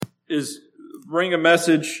is bring a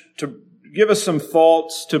message to give us some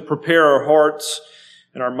thoughts to prepare our hearts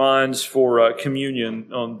and our minds for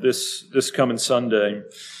communion on this coming Sunday.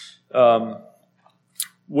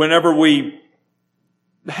 Whenever we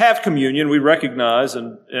have communion, we recognize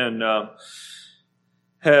and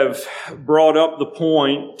have brought up the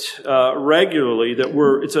point regularly that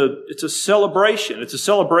it's a celebration. It's a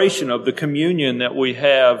celebration of the communion that we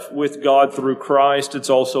have with God through Christ. It's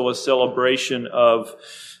also a celebration of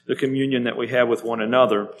the communion that we have with one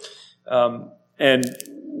another. And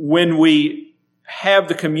when we have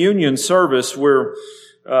the communion service, we're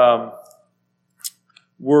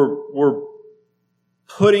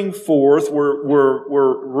putting forth,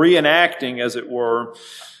 we're reenacting, as it were,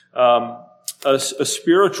 a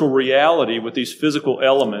spiritual reality with these physical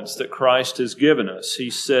elements that Christ has given us. He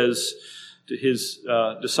says to his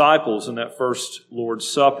disciples in that first Lord's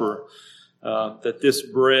Supper that this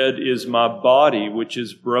bread is my body, which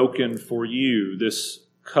is broken for you. This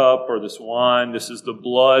cup or this wine, this is the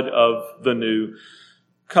blood of the new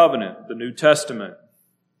covenant, the New Testament.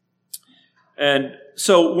 And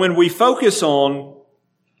so when we focus on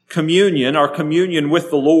communion, our communion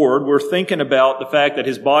with the Lord, we're thinking about the fact that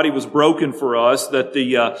his body was broken for us, that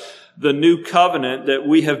the new covenant that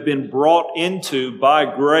we have been brought into by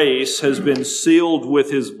grace has been sealed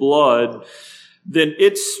with his blood. Then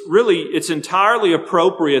it's entirely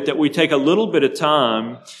appropriate that we take a little bit of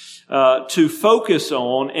time to focus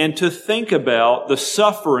on and to think about the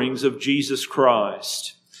sufferings of Jesus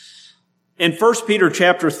Christ. In 1 Peter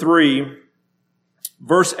chapter 3,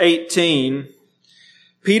 verse 18,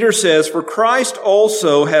 Peter says, "For Christ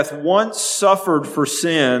also hath once suffered for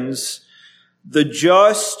sins, the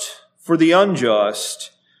just for the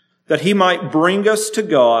unjust, that he might bring us to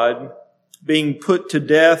God, being put to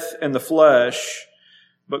death in the flesh,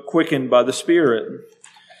 but quickened by the Spirit."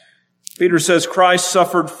 Peter says Christ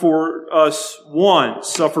suffered for us once,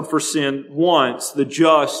 suffered for sin once, the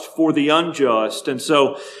just for the unjust. And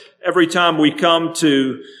so every time we come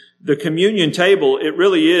to the communion table, it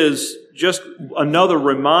really is just another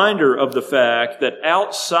reminder of the fact that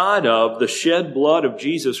outside of the shed blood of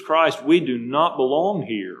Jesus Christ, we do not belong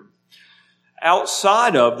here.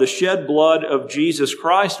 Outside of the shed blood of Jesus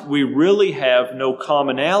Christ, we really have no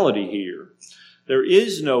commonality here. There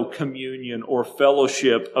is no communion or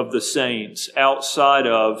fellowship of the saints outside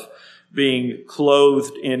of being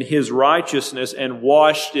clothed in his righteousness and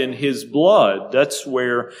washed in his blood. That's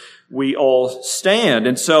where we all stand.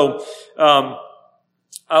 And so,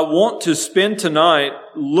 I want to spend tonight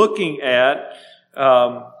looking at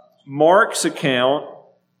Mark's account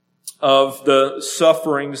of the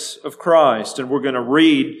sufferings of Christ. And we're going to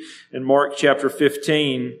read in Mark chapter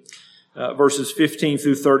 15, verses 15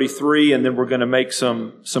 through 33, and then we're going to make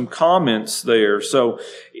some comments there. So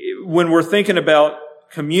when we're thinking about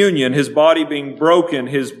communion, his body being broken,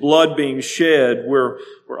 his blood being shed, we're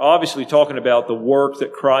obviously talking about the work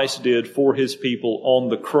that Christ did for his people on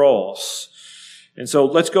the cross. And so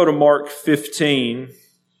let's go to Mark 15.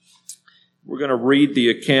 We're going to read the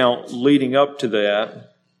account leading up to that.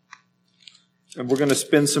 And we're going to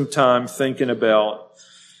spend some time thinking about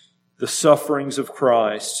the sufferings of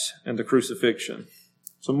Christ and the crucifixion.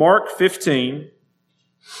 So Mark 15,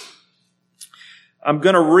 I'm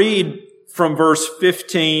going to read from verse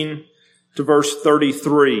 15 to verse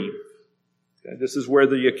 33. Okay, this is where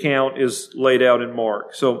the account is laid out in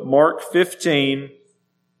Mark. So Mark 15,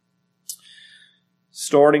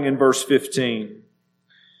 starting in verse 15.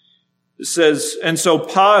 It says, "And so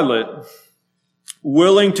Pilate,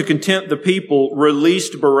 willing to content the people,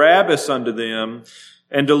 released Barabbas unto them,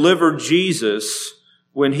 and delivered Jesus,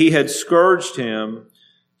 when he had scourged him,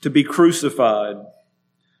 to be crucified.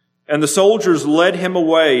 And the soldiers led him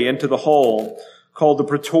away into the hall, called the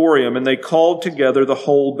Praetorium, and they called together the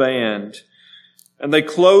whole band. And they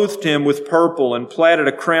clothed him with purple, and platted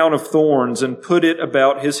a crown of thorns, and put it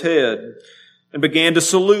about his head, and began to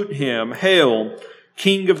salute him, Hail,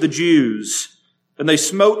 King of the Jews! And they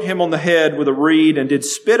smote him on the head with a reed, and did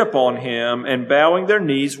spit upon him, and bowing their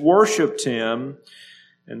knees worshipped him.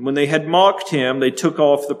 And when they had mocked him, they took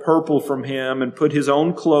off the purple from him, and put his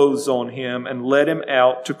own clothes on him, and led him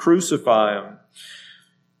out to crucify him.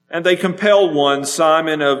 And they compelled one,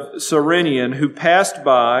 Simon of Cyrene, who passed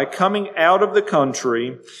by, coming out of the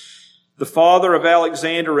country, the father of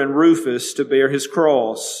Alexander and Rufus, to bear his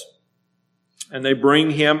cross. And they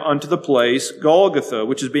bring him unto the place, Golgotha,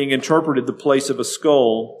 which is being interpreted the place of a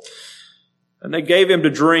skull. And they gave him to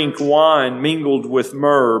drink wine mingled with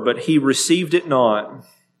myrrh, but he received it not.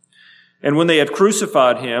 And when they had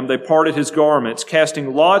crucified him, they parted his garments,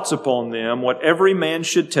 casting lots upon them what every man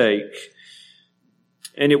should take.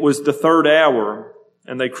 And it was the third hour.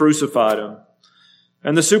 and they crucified him.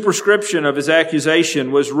 And the superscription of his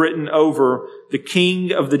accusation was written over the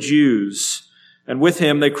King of the Jews. And with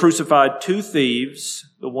him they crucified two thieves,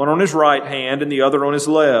 the one on his right hand and the other on his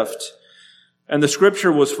left. And the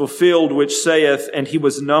scripture was fulfilled which saith, And he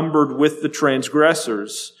was numbered with the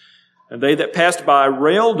transgressors. And they that passed by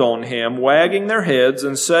railed on him, wagging their heads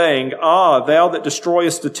and saying, Ah, thou that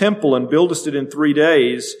destroyest the temple and buildest it in 3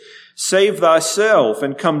 days, save thyself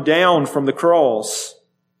and come down from the cross.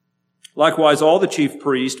 Likewise all the chief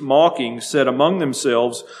priests, mocking, said among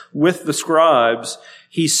themselves with the scribes,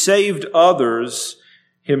 He saved others,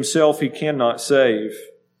 himself he cannot save.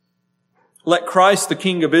 Let Christ the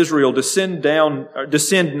King of Israel descend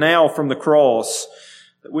now from the cross,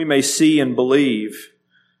 that we may see and believe.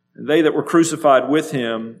 And they that were crucified with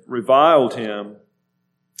him reviled him.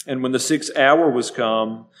 And when the 6th hour was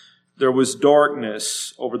come, there was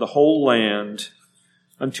darkness over the whole land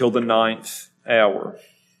until the 9th hour.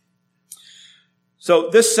 So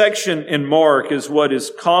this section in Mark is what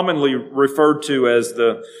is commonly referred to as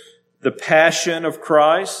the passion of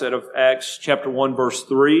Christ out of Acts chapter 1 verse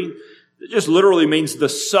 3. It just literally means the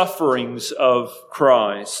sufferings of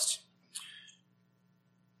Christ.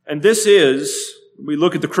 And this is, we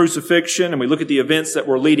look at the crucifixion and we look at the events that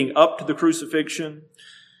were leading up to the crucifixion.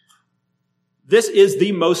 This is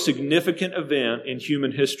the most significant event in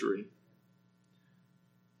human history.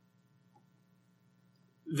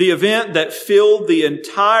 The event that fulfilled the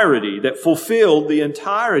entirety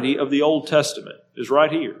of the Old Testament is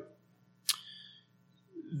right here.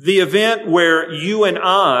 The event where you and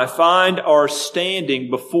I find our standing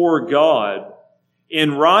before God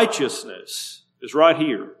in righteousness is right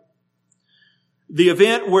here. The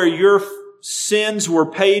event where your sins were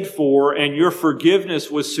paid for and your forgiveness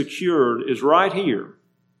was secured is right here.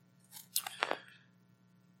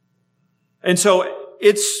 And so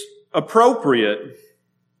it's appropriate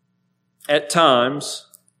at times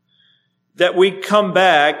that we come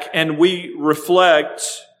back and we reflect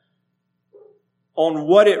on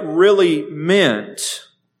what it really meant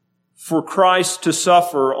for Christ to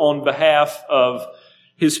suffer on behalf of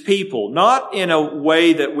His people. Not in a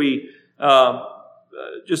way that we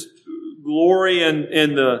just glory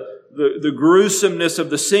in the gruesomeness of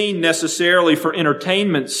the scene necessarily for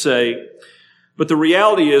entertainment's sake, but the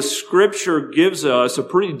reality is Scripture gives us a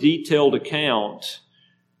pretty detailed account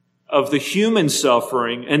of the human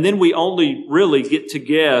suffering, and then we only really get to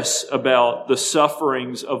guess about the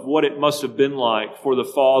sufferings of what it must have been like for the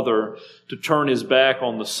Father to turn His back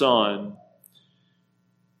on the Son.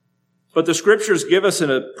 But the Scriptures give us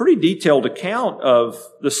a pretty detailed account of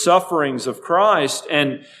the sufferings of Christ,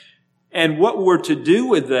 and what we're to do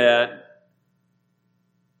with that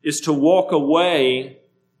is to walk away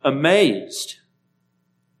amazed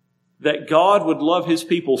that God would love His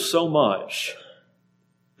people so much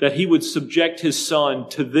that He would subject His Son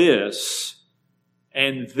to this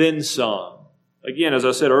and then some. Again, as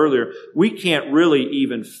I said earlier, we can't really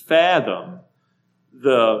even fathom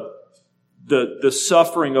the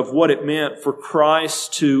suffering of what it meant for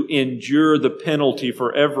Christ to endure the penalty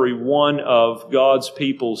for every one of God's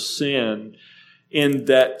people's sin in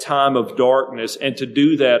that time of darkness, and to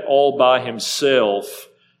do that all by Himself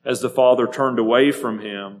as the Father turned away from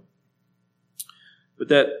Him. But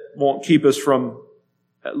that won't keep us from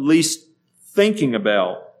at least thinking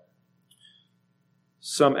about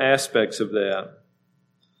some aspects of that.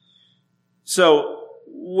 So,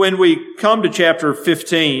 when we come to chapter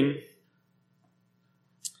 15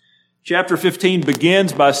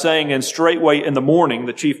 begins by saying, And straightway in the morning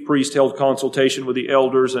the chief priest held consultation with the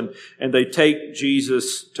elders, and they take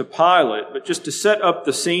Jesus to Pilate. But just to set up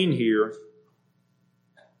the scene here,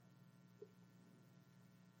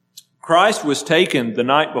 Christ was taken the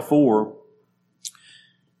night before.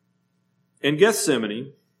 In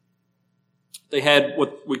Gethsemane, they had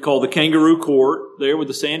what we call the kangaroo court there with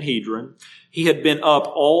the Sanhedrin. He had been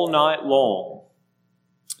up all night long.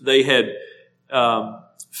 They had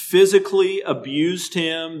physically abused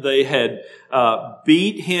Him. They had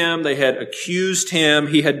beat Him. They had accused Him.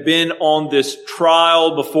 He had been on this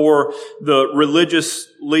trial before the religious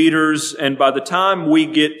leaders. And by the time we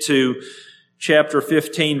get to chapter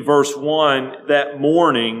 15, verse 1, that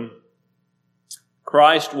morning,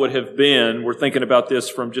 Christ would have been, we're thinking about this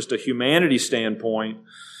from just a humanity standpoint,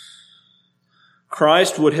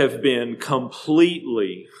 Christ would have been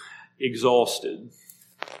completely exhausted.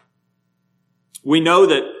 We know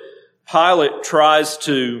that Pilate tries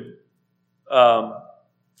to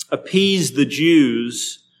appease the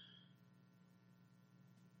Jews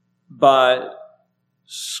by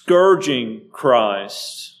scourging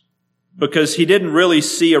Christ, because he didn't really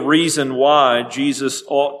see a reason why Jesus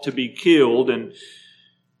ought to be killed.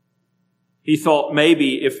 He thought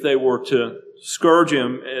maybe if they were to scourge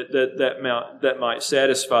him, that might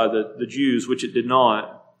satisfy the Jews, which it did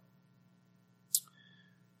not.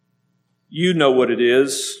 You know what it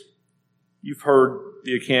is. You've heard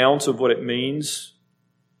the accounts of what it means.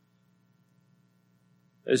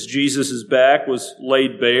 As Jesus' back was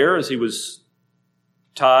laid bare, as he was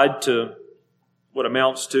tied to what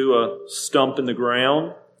amounts to a stump in the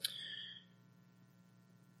ground,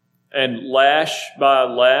 and lash by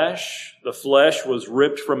lash, the flesh was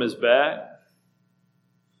ripped from his back.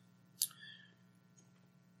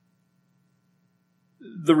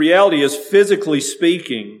 The reality is, physically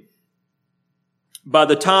speaking, by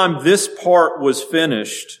the time this part was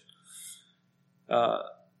finished,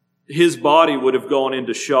 his body would have gone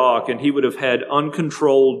into shock and he would have had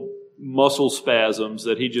uncontrolled muscle spasms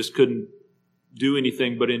that he just couldn't do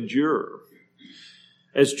anything but endure.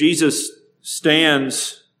 As Jesus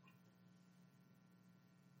stands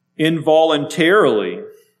involuntarily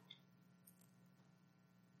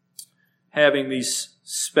having these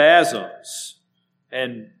spasms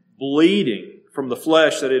and bleeding from the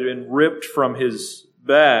flesh that had been ripped from his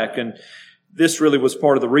back. And this really was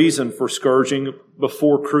part of the reason for scourging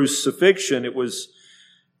before crucifixion. It was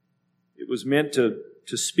meant to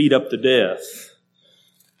speed up the death.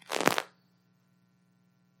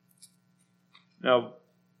 Now,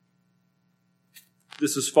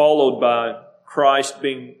 this is followed by Christ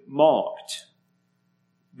being mocked,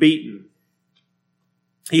 beaten.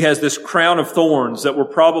 He has this crown of thorns that were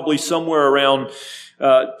probably somewhere around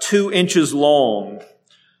 2 inches long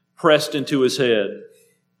pressed into his head.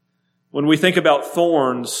 When we think about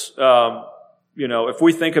thorns, if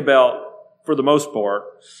we think about, for the most part,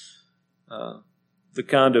 the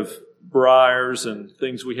kind of briars and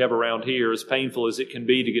things we have around here, as painful as it can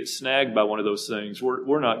be to get snagged by one of those things,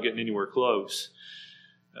 we're not getting anywhere close.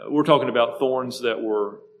 We're talking about thorns that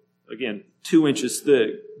were, again, 2 inches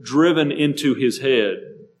thick, driven into his head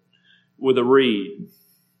with a reed.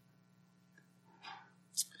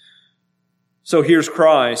 So here's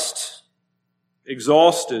Christ,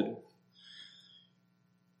 exhausted,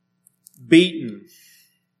 beaten,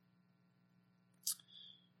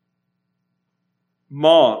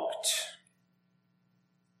 mocked,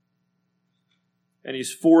 and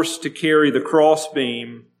he's forced to carry the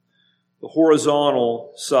crossbeam, the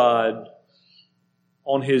horizontal side,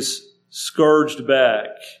 on his scourged back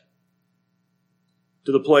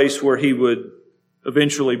to the place where he would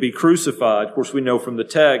eventually be crucified. Of course, we know from the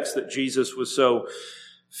text that Jesus was so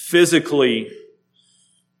physically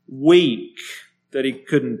weak that he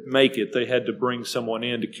couldn't make it. They had to bring someone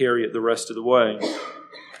in to carry it the rest of the way.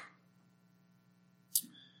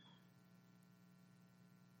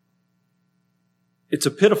 It's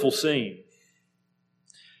a pitiful scene.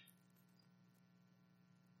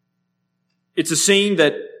 It's a scene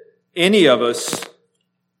that any of us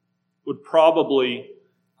would probably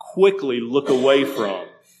quickly look away from.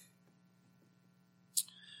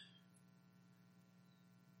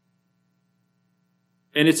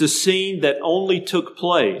 And it's a scene that only took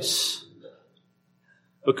place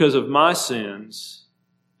because of my sins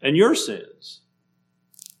and your sins.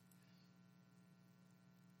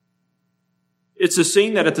 It's a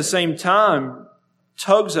scene that at the same time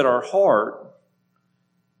tugs at our heart,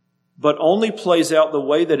 but only plays out the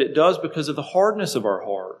way that it does because of the hardness of our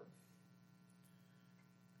heart.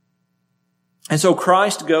 And so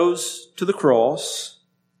Christ goes to the cross.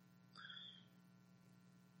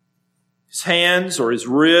 His hands or his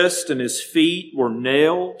wrist and his feet were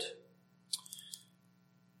nailed.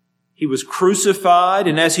 He was crucified,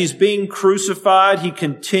 and as he's being crucified, he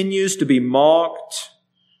continues to be mocked.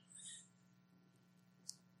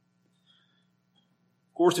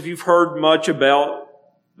 Of course, if you've heard much about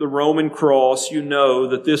the Roman cross, you know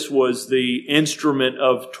that this was the instrument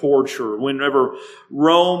of torture. Whenever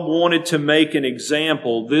Rome wanted to make an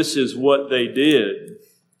example, this is what they did.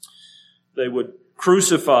 They would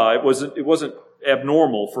crucify. It wasn't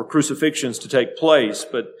abnormal for crucifixions to take place,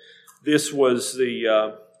 but this was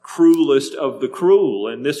the cruelest of the cruel,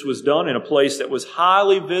 and this was done in a place that was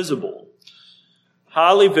highly visible,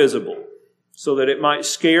 so that it might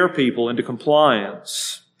scare people into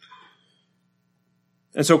compliance.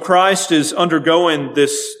 And so Christ is undergoing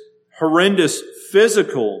this horrendous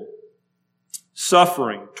physical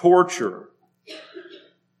suffering, torture.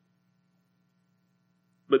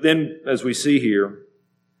 But then, as we see here,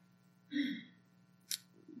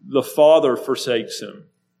 the Father forsakes him.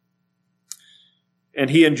 And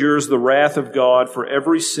he endures the wrath of God for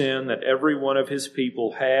every sin that every one of his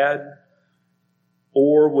people had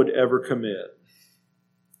or would ever commit.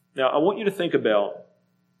 Now, I want you to think about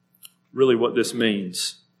really what this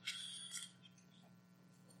means.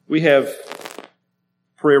 We have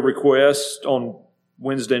prayer requests on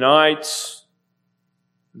Wednesday nights.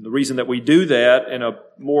 And the reason that we do that in a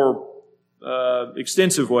more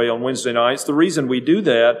extensive way on Wednesday nights, the reason we do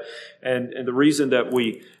that and the reason that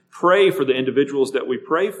we pray for the individuals that we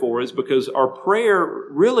pray for is because our prayer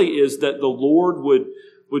really is that the Lord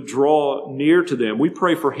would draw near to them. We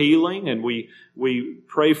pray for healing, and we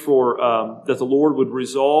pray for that the Lord would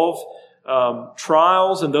resolve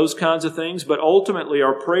trials and those kinds of things. But ultimately,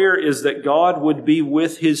 our prayer is that God would be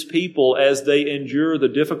with His people as they endure the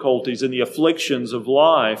difficulties and the afflictions of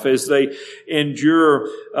life, as they endure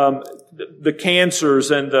the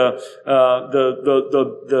cancers and the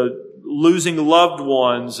losing loved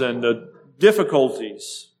ones and the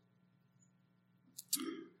difficulties.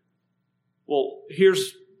 Well,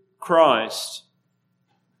 here's Christ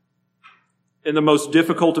in the most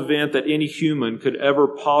difficult event that any human could ever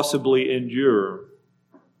possibly endure.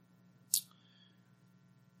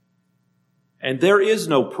 And there is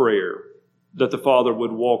no prayer that the Father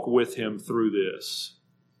would walk with Him through this.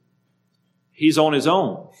 He's on His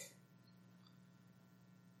own.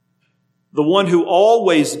 The one who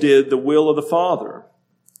always did the will of the Father.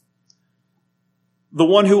 The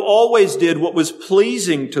one who always did what was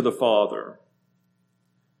pleasing to the Father.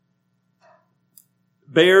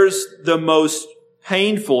 Bears the most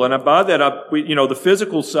painful, and by that, the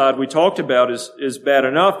physical side we talked about is bad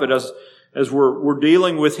enough, but as we're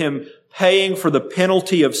dealing with Him paying for the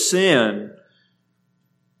penalty of sin,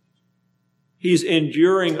 He's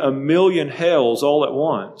enduring 1,000,000 hells all at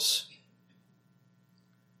once.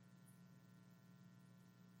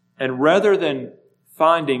 And rather than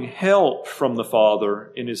finding help from the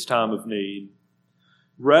Father in His time of need,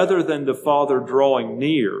 rather than the Father drawing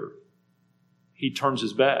near, He turns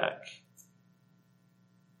His back.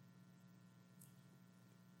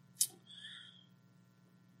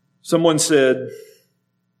 Someone said,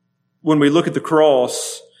 when we look at the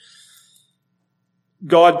cross,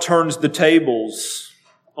 God turns the tables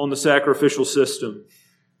on the sacrificial system.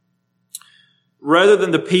 Rather than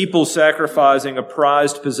the people sacrificing a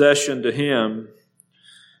prized possession to Him,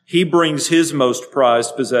 He brings His most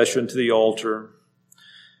prized possession to the altar,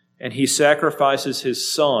 and He sacrifices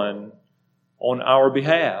His Son on our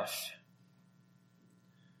behalf.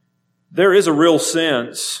 There is a real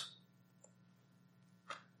sense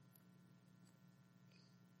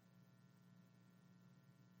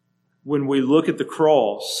when we look at the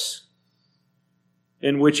cross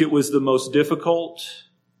in which it was the most difficult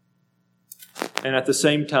and at the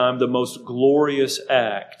same time the most glorious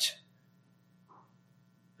act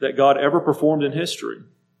that God ever performed in history.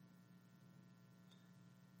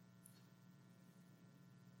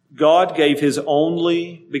 God gave His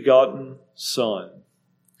only begotten Son.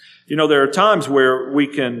 There are times where we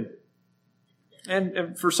can,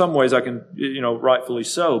 and for some ways I can, rightfully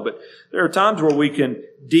so, but there are times where we can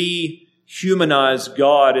dehumanize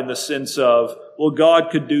God in the sense of, well,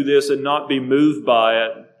 God could do this and not be moved by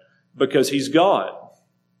it because He's God.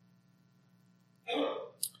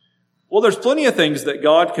 Well, there's plenty of things that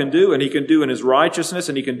God can do, and He can do in His righteousness,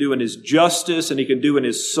 and He can do in His justice, and He can do in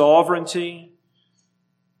His sovereignty.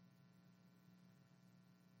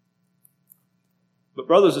 But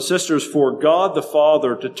brothers and sisters, for God the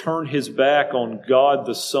Father to turn His back on God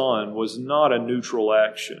the Son was not a neutral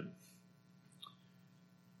action.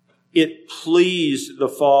 It pleased the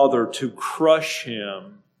Father to crush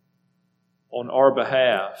Him on our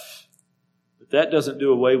behalf. But that doesn't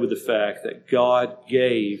do away with the fact that God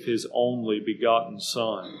gave His only begotten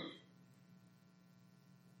Son.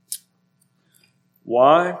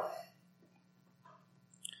 Why?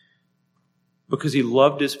 Because He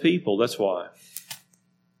loved His people, that's why.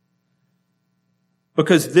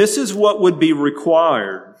 Because this is what would be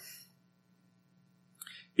required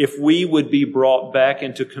if we would be brought back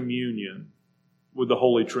into communion with the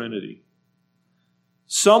Holy Trinity.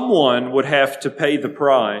 Someone would have to pay the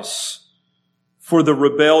price for the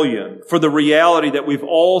rebellion, for the reality that we've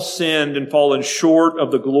all sinned and fallen short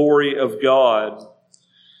of the glory of God.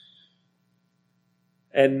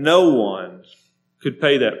 And no one could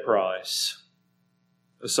pay that price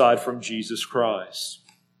aside from Jesus Christ.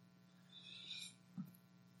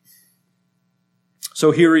 So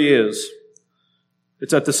here He is.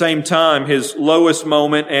 It's at the same time His lowest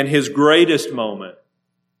moment and His greatest moment.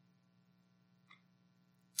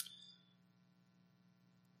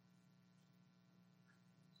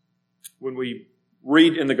 When we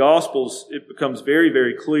read in the Gospels, it becomes very,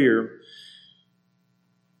 very clear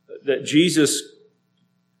that Jesus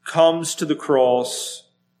comes to the cross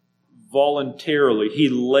voluntarily. He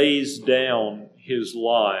lays down His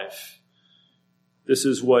life. This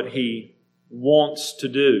is what He wants to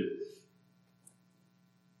do.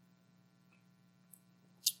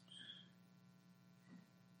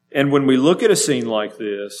 And when we look at a scene like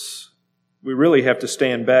this, we really have to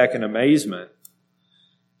stand back in amazement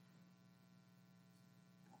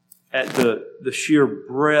at the sheer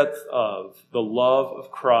breadth of the love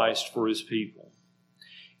of Christ for His people.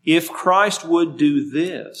 If Christ would do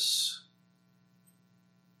this,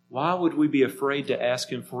 why would we be afraid to ask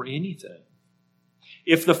Him for anything?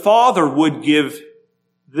 If the Father would give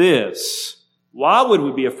this, why would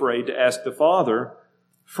we be afraid to ask the Father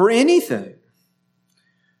for anything?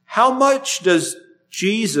 How much does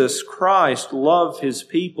Jesus Christ love His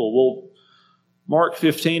people? Well, Mark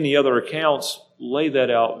 15, the other accounts lay that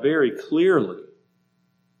out very clearly.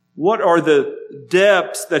 What are the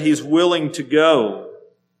depths that He's willing to go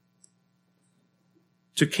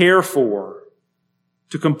to care for,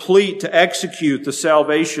 to complete, to execute the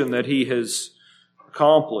salvation that He has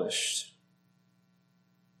accomplished?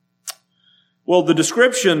 Well, the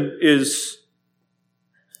description is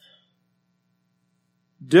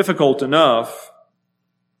difficult enough.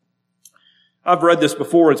 I've read this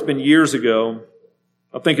before. It's been years ago.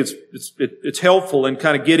 I think it's helpful in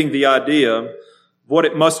kind of getting the idea of what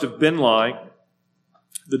it must have been like.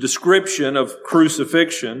 The description of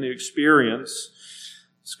crucifixion, the experience.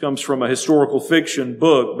 This comes from a historical fiction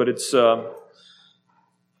book, but it's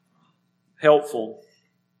helpful.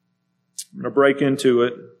 I'm going to break into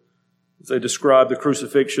it as they describe the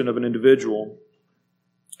crucifixion of an individual.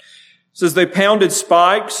 It says, they pounded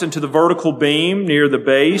spikes into the vertical beam near the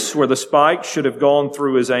base where the spikes should have gone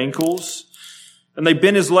through His ankles. And they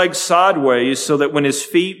bent His legs sideways so that when His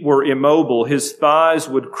feet were immobile, His thighs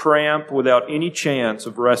would cramp without any chance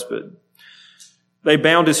of respite. They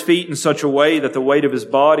bound His feet in such a way that the weight of His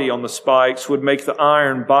body on the spikes would make the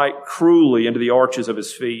iron bite cruelly into the arches of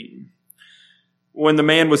His feet. When the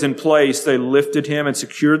man was in place, they lifted Him and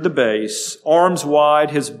secured the base, arms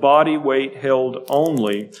wide, His body weight held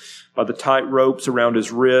only by the tight ropes around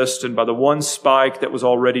His wrist and by the one spike that was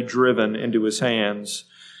already driven into His hands.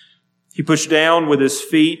 He pushed down with His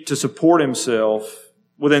feet to support Himself.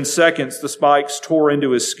 Within seconds, the spikes tore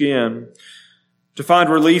into His skin. To find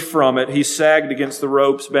relief from it, He sagged against the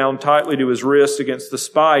ropes bound tightly to His wrist against the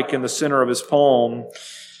spike in the center of His palm,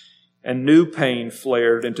 and new pain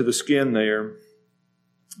flared into the skin there.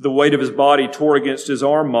 The weight of His body tore against His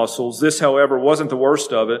arm muscles. This, however, wasn't the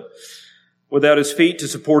worst of it. Without His feet to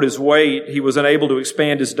support His weight, He was unable to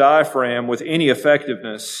expand His diaphragm with any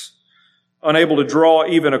effectiveness. Unable to draw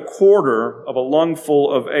even a quarter of a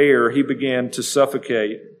lungful of air, He began to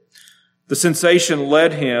suffocate. The sensation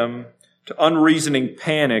led Him to unreasoning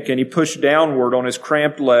panic, and He pushed downward on His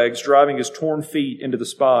cramped legs, driving His torn feet into the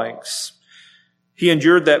spikes. He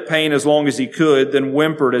endured that pain as long as He could, then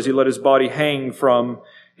whimpered as He let His body hang from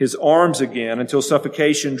His arms again until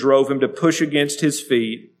suffocation drove Him to push against His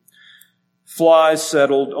feet. Flies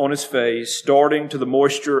settled on His face, darting to the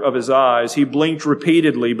moisture of His eyes. He blinked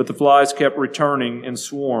repeatedly, but the flies kept returning in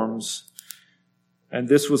swarms. And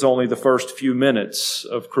this was only the first few minutes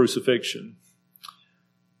of crucifixion.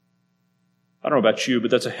 I don't know about you,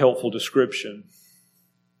 but that's a helpful description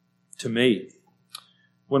to me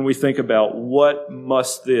when we think about what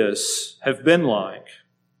must this have been like.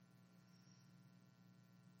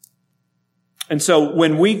 And so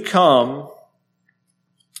when we come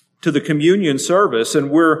to the communion service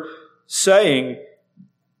and we're saying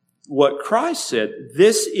what Christ said,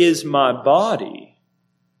 this is my body,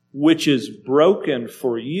 which is broken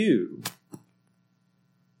for you.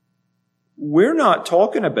 We're not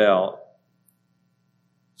talking about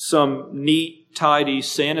some neat, tidy,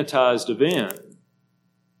 sanitized event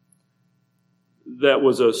that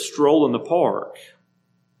was a stroll in the park.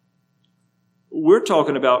 We're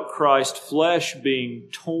talking about Christ's flesh being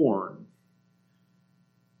torn,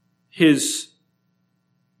 His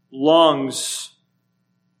lungs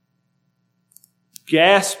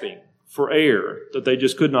gasping for air that they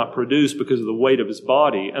just could not produce because of the weight of His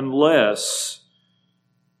body, unless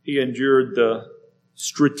He endured the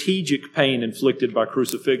strategic pain inflicted by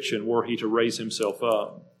crucifixion were He to raise Himself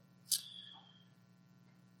up.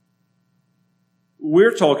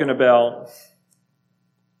 We're talking about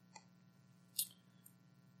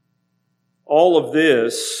all of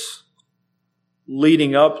this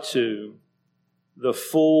leading up to the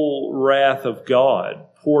full wrath of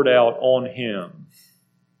God poured out on Him.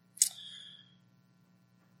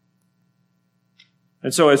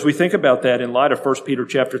 And so as we think about that in light of 1 Peter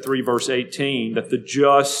chapter 3, verse 18, that the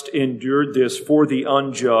just endured this for the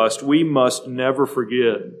unjust, we must never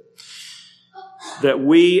forget that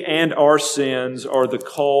we and our sins are the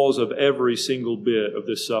cause of every single bit of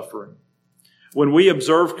this suffering. When we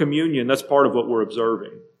observe communion, that's part of what we're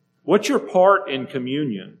observing. What's your part in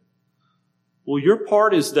communion? Well, your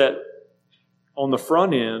part is that on the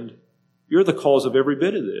front end, you're the cause of every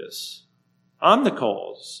bit of this. I'm the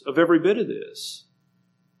cause of every bit of this.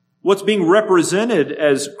 What's being represented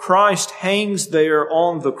as Christ hangs there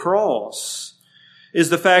on the cross is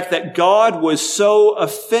the fact that God was so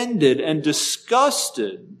offended and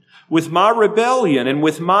disgusted with my rebellion and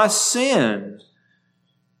with my sin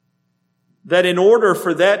that in order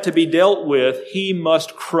for that to be dealt with, He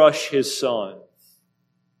must crush His Son.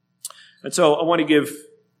 And so I want to give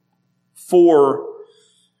 4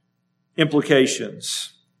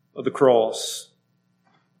 implications of the cross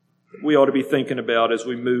that we ought to be thinking about as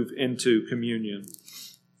we move into communion.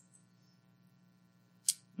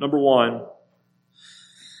 Number 1,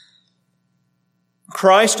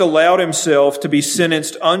 Christ allowed Himself to be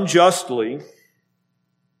sentenced unjustly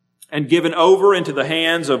and given over into the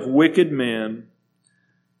hands of wicked men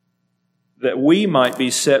that we might be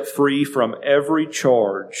set free from every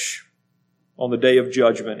charge on the day of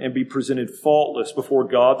judgment and be presented faultless before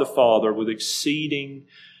God the Father with exceeding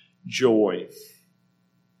joy.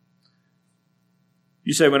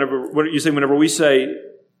 You say whenever we say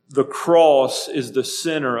the cross is the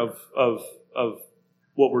center of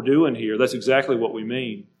what we're doing here, that's exactly what we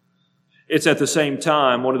mean. It's at the same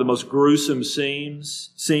time one of the most gruesome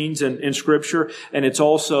scenes in Scripture, and it's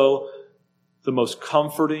also the most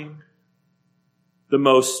comforting, the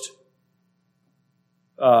most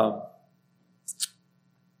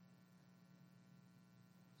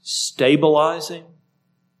stabilizing,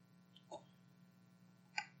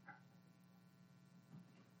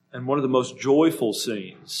 and one of the most joyful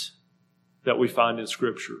scenes that we find in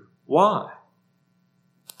Scripture. Why?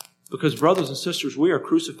 Because, brothers and sisters, we are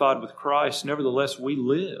crucified with Christ, nevertheless we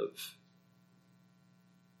live.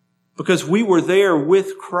 Because we were there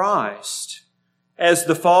with Christ as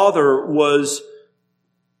the Father was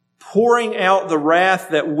pouring out the wrath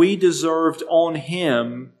that we deserved on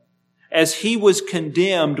Him. As He was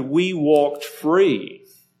condemned, we walked free.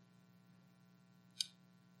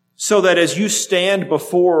 So that as you stand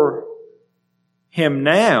before Him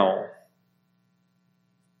now,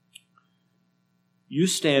 you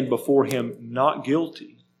stand before Him not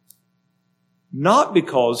guilty. Not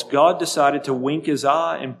because God decided to wink His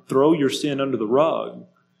eye and throw your sin under the rug.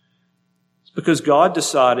 It's because God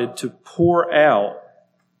decided to pour out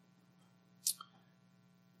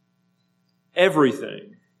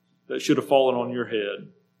everything that should have fallen on your head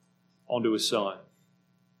onto His Son.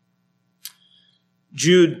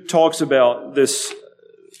 Jude talks about this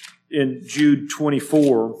in Jude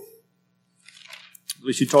 24. At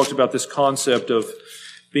least he talks about this concept of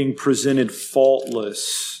being presented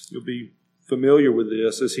faultless. You'll be familiar with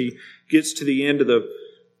this as he gets to the end of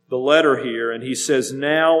the letter here, and he says,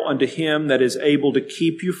 "Now unto Him that is able to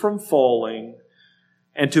keep you from falling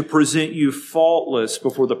and to present you faultless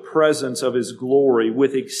before the presence of His glory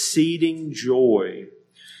with exceeding joy.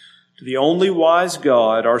 To the only wise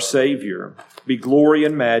God, our Savior, be glory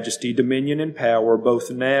and majesty, dominion and power, both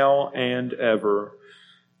now and ever.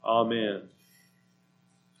 Amen."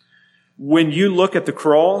 When you look at the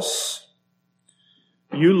cross,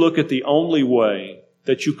 you look at the only way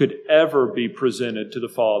that you could ever be presented to the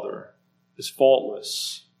Father as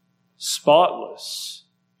faultless, spotless,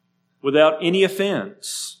 without any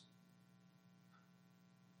offense.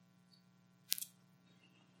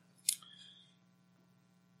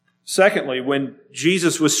 Secondly, when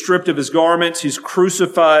Jesus was stripped of His garments, He's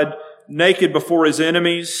crucified naked before His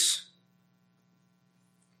enemies,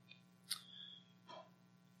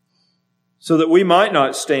 so that we might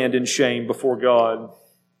not stand in shame before God,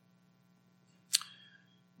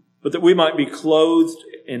 but that we might be clothed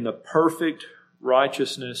in the perfect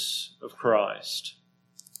righteousness of Christ.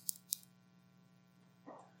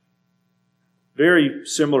 Very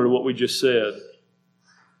similar to what we just said.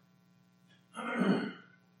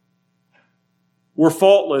 We're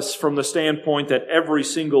faultless from the standpoint that every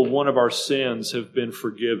single one of our sins have been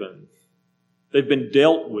forgiven. They've been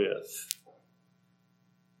dealt with.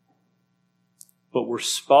 But we're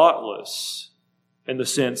spotless in the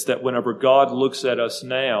sense that whenever God looks at us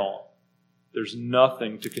now, there's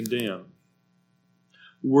nothing to condemn.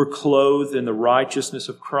 We're clothed in the righteousness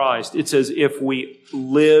of Christ. It's as if we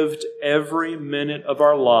lived every minute of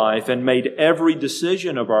our life and made every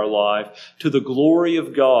decision of our life to the glory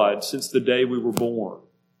of God since the day we were born.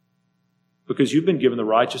 Because you've been given the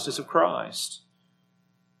righteousness of Christ.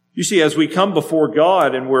 You see, as we come before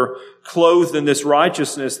God and we're clothed in this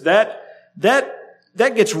righteousness, that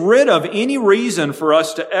gets rid of any reason for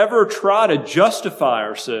us to ever try to justify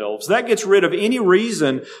ourselves. That gets rid of any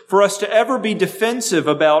reason for us to ever be defensive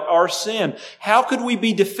about our sin. How could we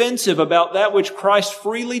be defensive about that which Christ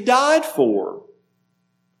freely died for?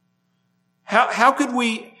 How could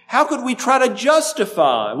How could we try to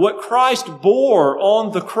justify what Christ bore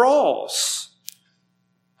on the cross?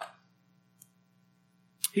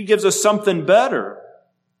 He gives us something better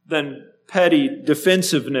than petty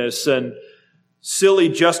defensiveness and silly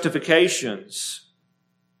justifications.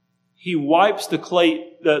 He wipes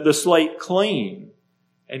the slate clean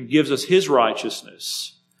and gives us His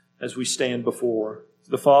righteousness as we stand before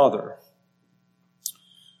the Father.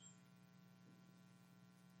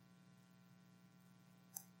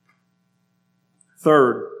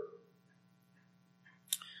 Third,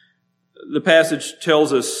 the passage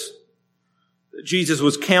tells us that Jesus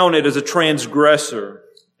was counted as a transgressor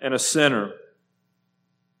and a sinner.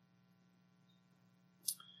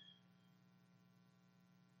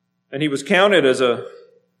 And He was counted as a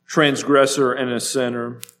transgressor and a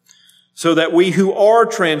sinner, so that we who are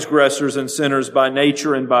transgressors and sinners by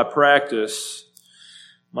nature and by practice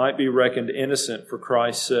might be reckoned innocent for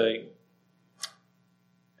Christ's sake.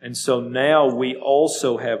 And so now we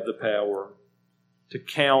also have the power to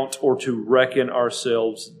count or to reckon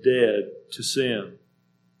ourselves dead to sin.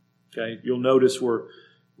 Okay, you'll notice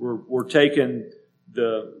we're taking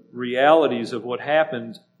the realities of what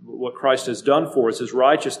happened, what Christ has done for us, His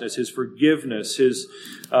righteousness, His forgiveness, His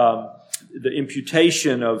the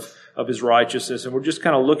imputation of His righteousness, and we're just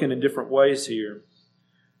kind of looking in different ways here.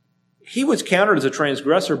 He was counted as a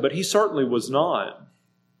transgressor, but He certainly was not.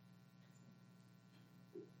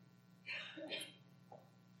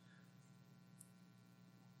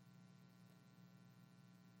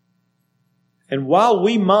 And while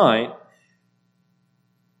we might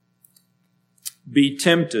be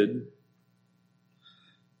tempted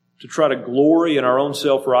to try to glory in our own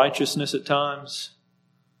self-righteousness at times,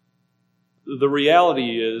 the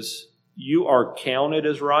reality is you are counted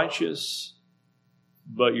as righteous,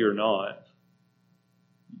 but you're not.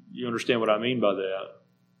 You understand what I mean by that?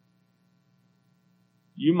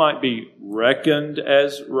 You might be reckoned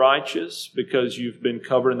as righteous because you've been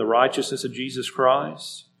covered in the righteousness of Jesus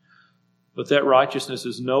Christ. But that righteousness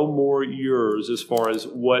is no more yours as far as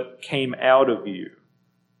what came out of you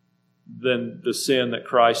than the sin that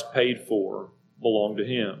Christ paid for belonged to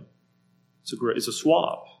Him. It's a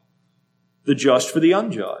swap. The just for the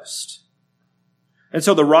unjust. And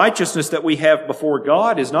so the righteousness that we have before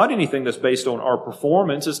God is not anything that's based on our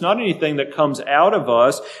performance. It's not anything that comes out of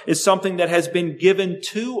us. It's something that has been given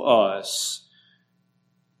to us.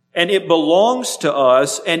 And it belongs to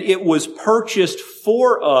us, and it was purchased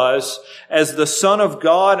for us as the Son of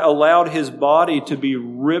God allowed His body to be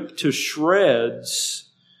ripped to shreds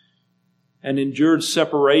and endured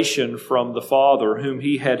separation from the Father, whom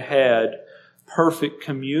He had had perfect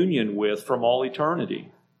communion with from all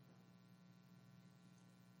eternity.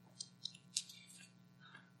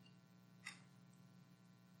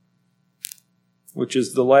 Which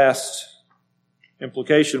is the last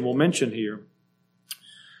implication we'll mention here.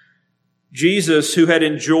 Jesus, who had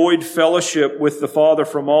enjoyed fellowship with the Father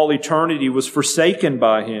from all eternity, was forsaken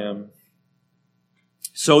by Him,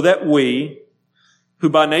 so that we, who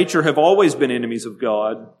by nature have always been enemies of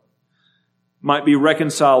God, might be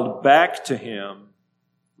reconciled back to Him,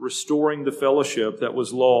 restoring the fellowship that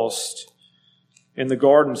was lost in the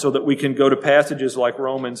garden, so that we can go to passages like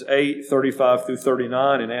Romans 8:35 through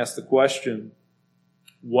 39 and ask the question,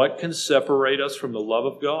 what can separate us from the love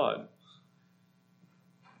of God?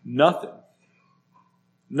 Nothing.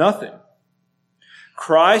 Nothing.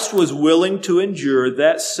 Christ was willing to endure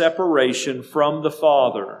that separation from the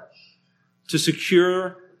Father to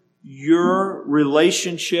secure your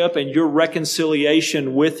relationship and your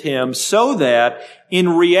reconciliation with Him so that in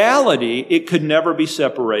reality it could never be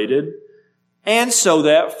separated, and so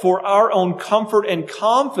that for our own comfort and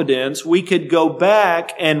confidence we could go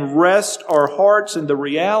back and rest our hearts in the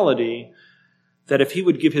reality that if He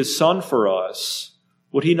would give His Son for us,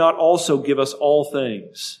 would He not also give us all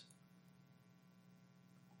things?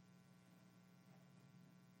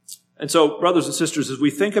 And so, brothers and sisters, as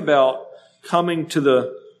we think about coming to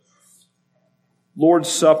the Lord's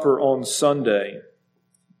Supper on Sunday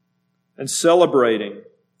and celebrating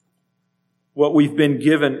what we've been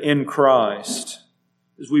given in Christ,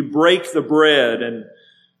 as we break the bread and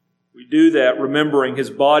we do that remembering His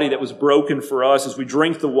body that was broken for us, as we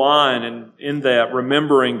drink the wine and in that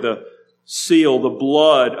remembering the seal, the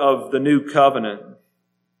blood of the new covenant.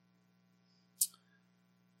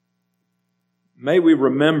 May we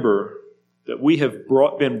remember that we have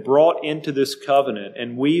been brought into this covenant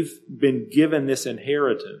and we've been given this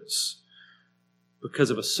inheritance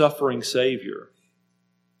because of a suffering Savior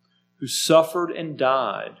who suffered and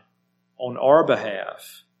died on our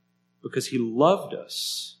behalf because He loved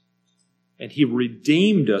us and He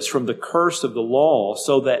redeemed us from the curse of the law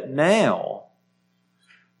so that now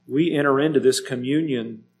we enter into this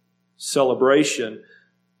communion celebration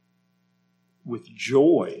with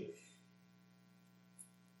joy.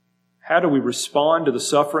 How do we respond to the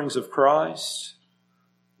sufferings of Christ?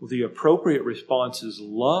 Well, the appropriate response is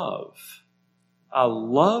love. I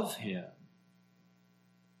love Him.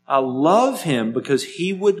 I love Him because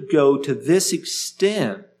He would go to this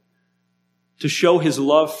extent to show His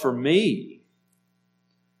love for me.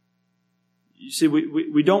 You see,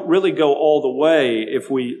 we don't really go all the way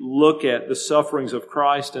if we look at the sufferings of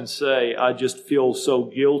Christ and say, I just feel so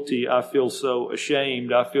guilty, I feel so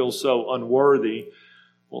ashamed, I feel so unworthy.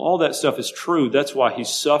 Well, all that stuff is true. That's why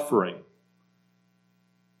He's suffering.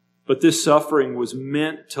 But this suffering was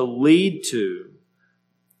meant to lead to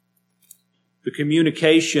the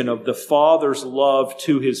communication of the Father's love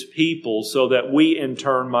to His people so that we in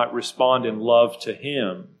turn might respond in love to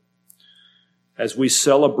Him as we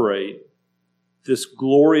celebrate this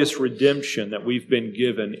glorious redemption that we've been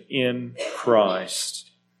given in Christ.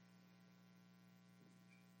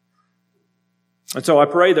 And so I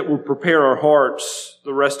pray that we'll prepare our hearts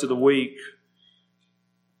the rest of the week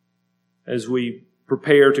as we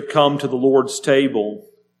prepare to come to the Lord's table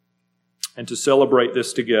and to celebrate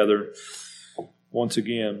this together once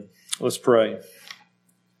again. Let's pray.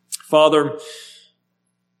 Father,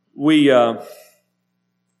 we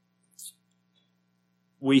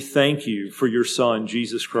thank You for Your Son,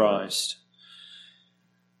 Jesus Christ.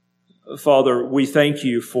 Father, we thank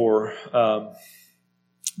You for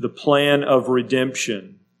the plan of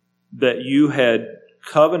redemption that You had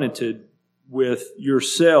covenanted with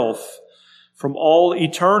Yourself from all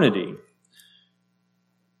eternity,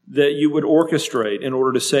 that You would orchestrate in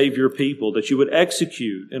order to save Your people, that You would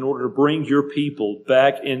execute in order to bring Your people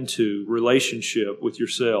back into relationship with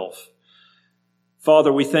Yourself.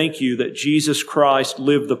 Father, we thank You that Jesus Christ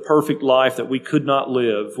lived the perfect life that we could not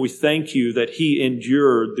live. We thank You that He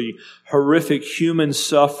endured the horrific human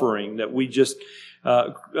suffering that we just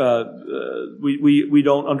we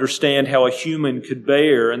don't understand how a human could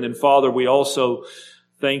bear. And then, Father, we also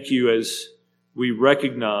thank You as we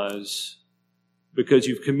recognize, because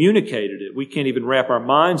You've communicated it, we can't even wrap our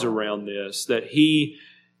minds around this, that He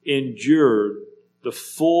endured the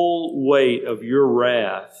full weight of Your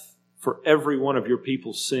wrath for every one of Your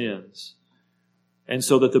people's sins. And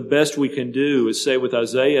so that the best we can do is say with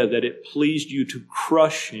Isaiah that it pleased You to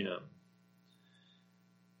crush Him.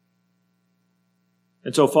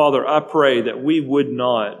 And so, Father, I pray that we would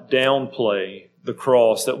not downplay the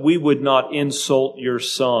cross, that we would not insult Your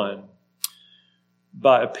Son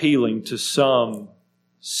by appealing to some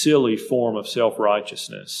silly form of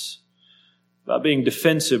self-righteousness, by being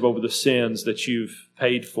defensive over the sins that You've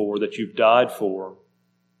paid for, that You've died for,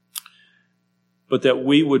 but that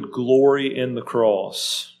we would glory in the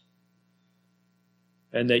cross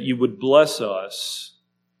and that You would bless us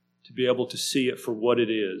to be able to see it for what it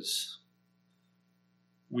is.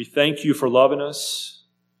 We thank You for loving us.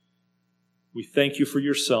 We thank You for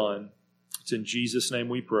Your Son. It's in Jesus' name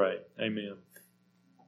we pray. Amen.